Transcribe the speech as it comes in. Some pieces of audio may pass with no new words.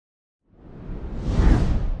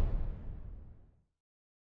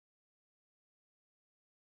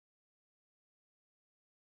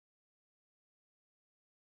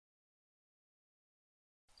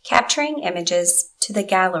Capturing images to the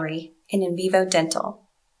gallery in Invivo Dental.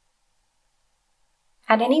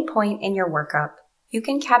 At any point in your workup, you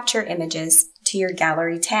can capture images to your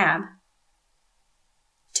Gallery tab.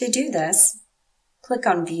 To do this, click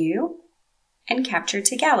on View and Capture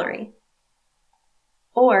to Gallery.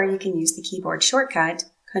 Or you can use the keyboard shortcut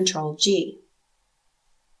Ctrl-G.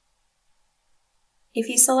 If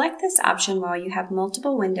you select this option while you have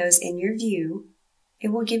multiple windows in your view,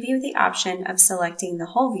 it will give you the option of selecting the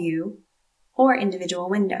whole view or individual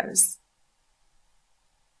windows.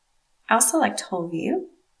 I'll select whole view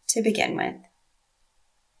to begin with.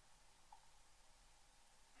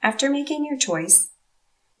 After making your choice,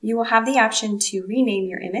 you will have the option to rename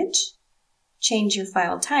your image, change your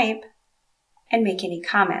file type, and make any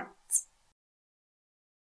comments.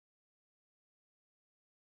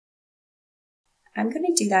 I'm going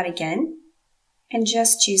to do that again and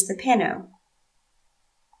just choose the pano.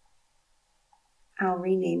 I'll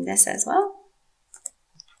rename this as well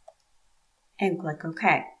and click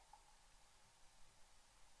OK.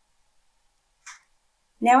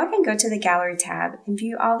 Now I can go to the Gallery tab and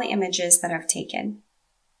view all the images that I've taken.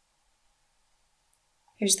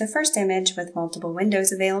 Here's the first image with multiple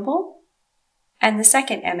windows available, and the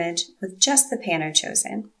second image with just the pano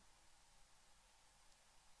chosen.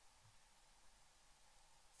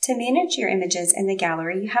 To manage your images in the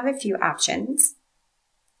gallery, you have a few options.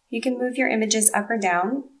 You can move your images up or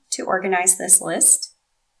down to organize this list.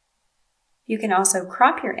 You can also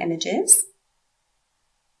crop your images,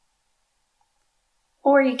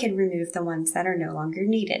 or you can remove the ones that are no longer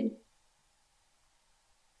needed.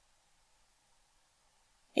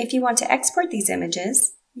 If you want to export these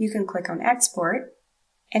images, you can click on Export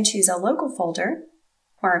and choose a local folder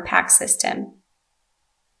or a pack system.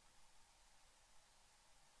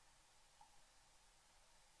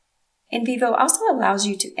 Invivo also allows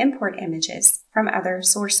you to import images from other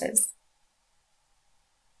sources.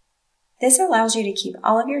 This allows you to keep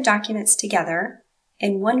all of your documents together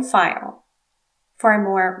in one file for a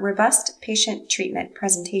more robust patient treatment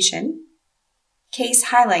presentation, case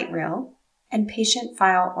highlight reel, and patient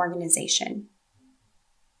file organization.